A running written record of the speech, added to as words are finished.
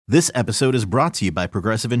This episode is brought to you by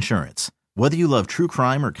Progressive Insurance. Whether you love true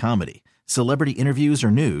crime or comedy, celebrity interviews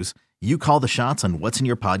or news, you call the shots on what's in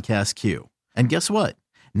your podcast queue. And guess what?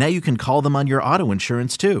 Now you can call them on your auto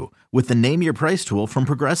insurance too with the Name Your Price tool from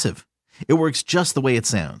Progressive. It works just the way it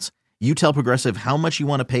sounds. You tell Progressive how much you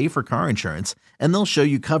want to pay for car insurance, and they'll show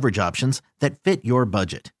you coverage options that fit your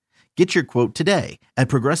budget. Get your quote today at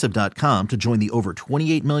Progressive.com to join the over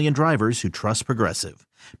 28 million drivers who trust Progressive.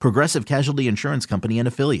 Progressive Casualty Insurance Company and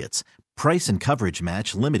Affiliates. Price and coverage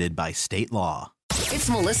match limited by state law. It's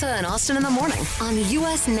Melissa and Austin in the morning on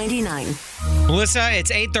US 99. Melissa,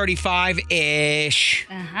 it's 8:35-ish,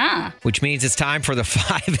 which means it's time for the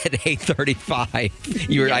 5 at 8:35.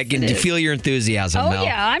 Yes, I can feel your enthusiasm, Mel. Oh,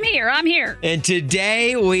 yeah, I'm here. And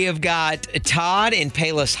today we have got Todd in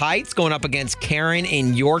Palos Heights going up against Karen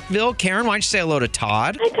in Yorkville. Karen, why don't you say hello to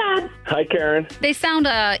Todd? Hi, Todd. Hi, Karen. They sound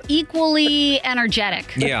equally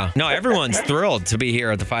energetic. Yeah. No, everyone's thrilled to be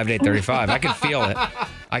here at the 5 at 8:35. I can feel it.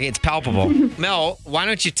 It's palpable. Mel, why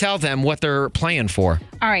don't you tell them what they're playing for?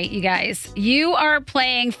 All right, you guys. You are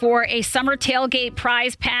playing for a summer tailgate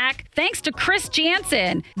prize pack thanks to Chris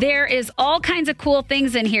Janson. There is all kinds of cool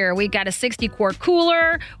things in here. We've got a 60-quart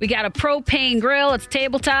cooler. We got a propane grill. It's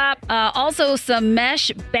tabletop. Also some mesh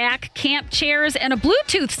back camp chairs and a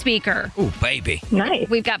Bluetooth speaker. Ooh, baby. Nice.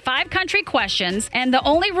 We've got 5 country questions. And the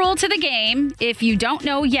only rule to the game, if you don't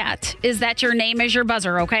know yet, is that your name is your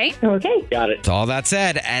buzzer, okay? Okay. Got it. With all that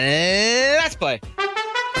said, and let's play.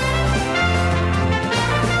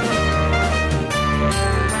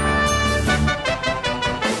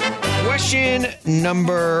 Question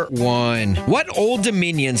number 1. What Old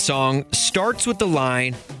Dominion song starts with the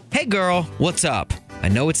line, "Hey girl, what's up? I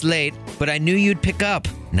know it's late, but I knew you'd pick up.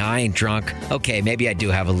 Nah, I ain't drunk. Okay, maybe I do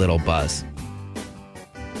have a little buzz."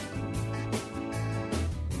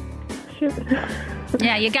 Shoot.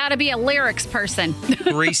 Yeah, you got to be a lyrics person.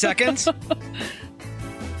 3 seconds.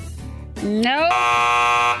 No.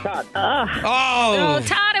 Todd. Oh,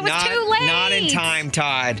 Todd, it was too late. Not in time,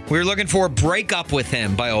 Todd. We were looking for "Break Up With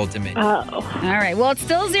Him" by Old Dominion. Oh. All right, well, it's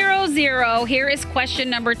still 0-0. Here is question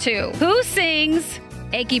number 2. Who sings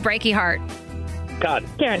Achy Breaky Heart? Todd.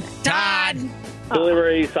 Karen. Todd. Billy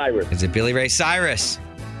Ray Cyrus. Is it Billy Ray Cyrus?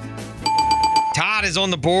 Todd is on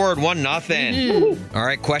the board, 1-0. All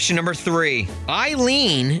right, question number 3.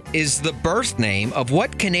 Eileen is the birth name of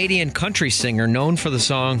what Canadian country singer known for the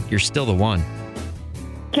song "You're Still the One"?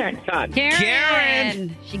 Karen. Todd.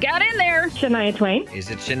 Karen. She got in there. Shania Twain. Is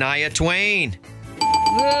it Shania Twain?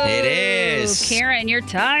 Whoa. It is. Karen, you're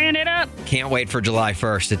tying it up. Can't wait for July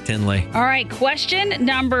 1st at Tinley. All right, question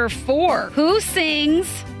number 4. Who sings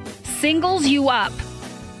Singles You Up?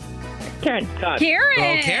 Karen. Todd. Karen.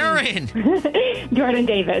 Oh, Karen. Jordan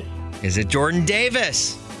Davis. Is it Jordan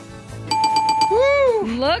Davis?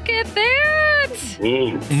 Look at that.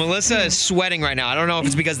 Melissa is sweating right now. I don't know if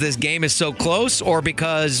it's because this game is so close or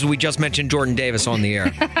because we just mentioned Jordan Davis on the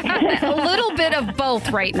air. A little bit of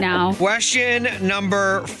both right now. Question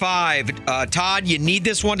number 5. Todd, you need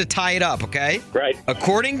this one to tie it up, okay? Right.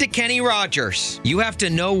 According to Kenny Rogers, you have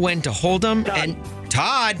to know when to hold them. Todd. And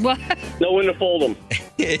Todd, What? Know when to fold them.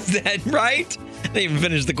 is that right? I didn't even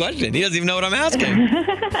finish the question. He doesn't even know what I'm asking.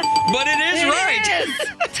 But it is right. Yes.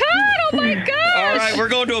 Todd, oh my gosh. All right, we're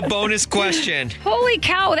going to a bonus question. Holy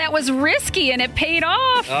cow, that was risky and it paid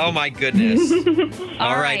off. Oh, my goodness.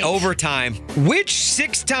 All right, right. overtime. Which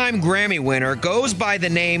 6-time Grammy winner goes by the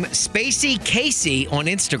name Spacey Casey on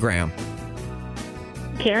Instagram?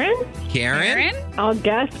 Karen. Karen? I'll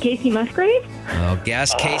guess Casey Musgrave. Oh,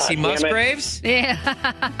 guess Casey damn it. Musgraves? Yeah.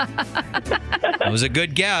 That was a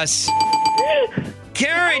good guess.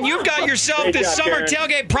 Karen, you've got yourself Great this job, summer Karen.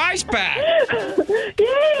 tailgate prize pack.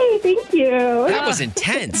 Yay! Thank you. That was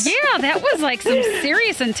intense. Yeah, that was like some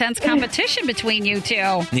serious intense competition between you two.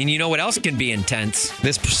 And you know what else can be intense?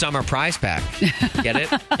 This summer prize pack. Get it?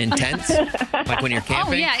 Intense? Like when you're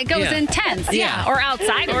camping? Oh, yeah, it goes intense. Yeah. Or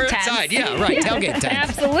outside Or intense. outside, yeah, right. Tailgate intense.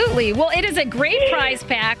 Absolutely. Well, it is a great prize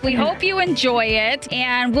pack. We hope you enjoy it.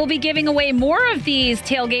 And we'll be giving away more of these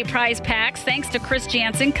tailgate prize packs thanks to Chris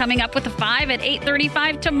Janson coming up with the 5 at 8:35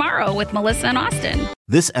 tomorrow with Melissa and Austin.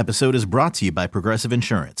 This episode is brought to you by Progressive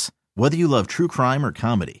Insurance. Whether you love true crime or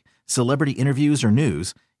comedy, celebrity interviews or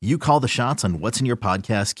news, you call the shots on what's in your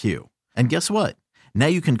podcast queue. And guess what? Now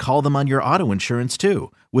you can call them on your auto insurance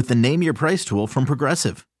too with the Name Your Price tool from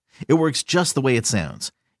Progressive. It works just the way it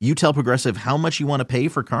sounds. You tell Progressive how much you want to pay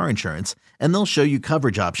for car insurance, and they'll show you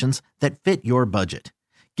coverage options that fit your budget.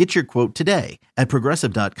 Get your quote today at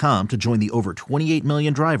Progressive.com to join the over 28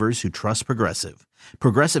 million drivers who trust Progressive.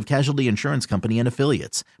 Progressive Casualty Insurance Company and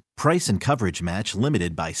Affiliates. Price and coverage match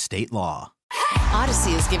limited by state law.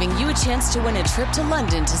 Odyssey is giving you a chance to win a trip to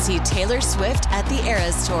London to see Taylor Swift at the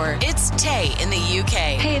Eras Tour. It's Tay in the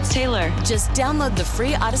UK. Hey, it's Taylor. Just download the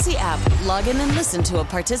free Odyssey app, log in and listen to a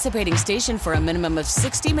participating station for a minimum of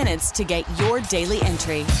 60 minutes to get your daily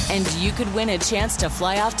entry. And you could win a chance to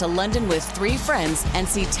fly off to London with 3 friends and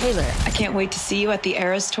see Taylor. I can't wait to see you at the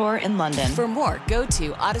Eras Tour in London. For more, go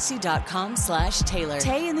to odyssey.com/Taylor.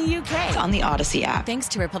 Tay in the UK. It's on the Odyssey app. Thanks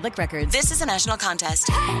to Republic Records. This is a national contest.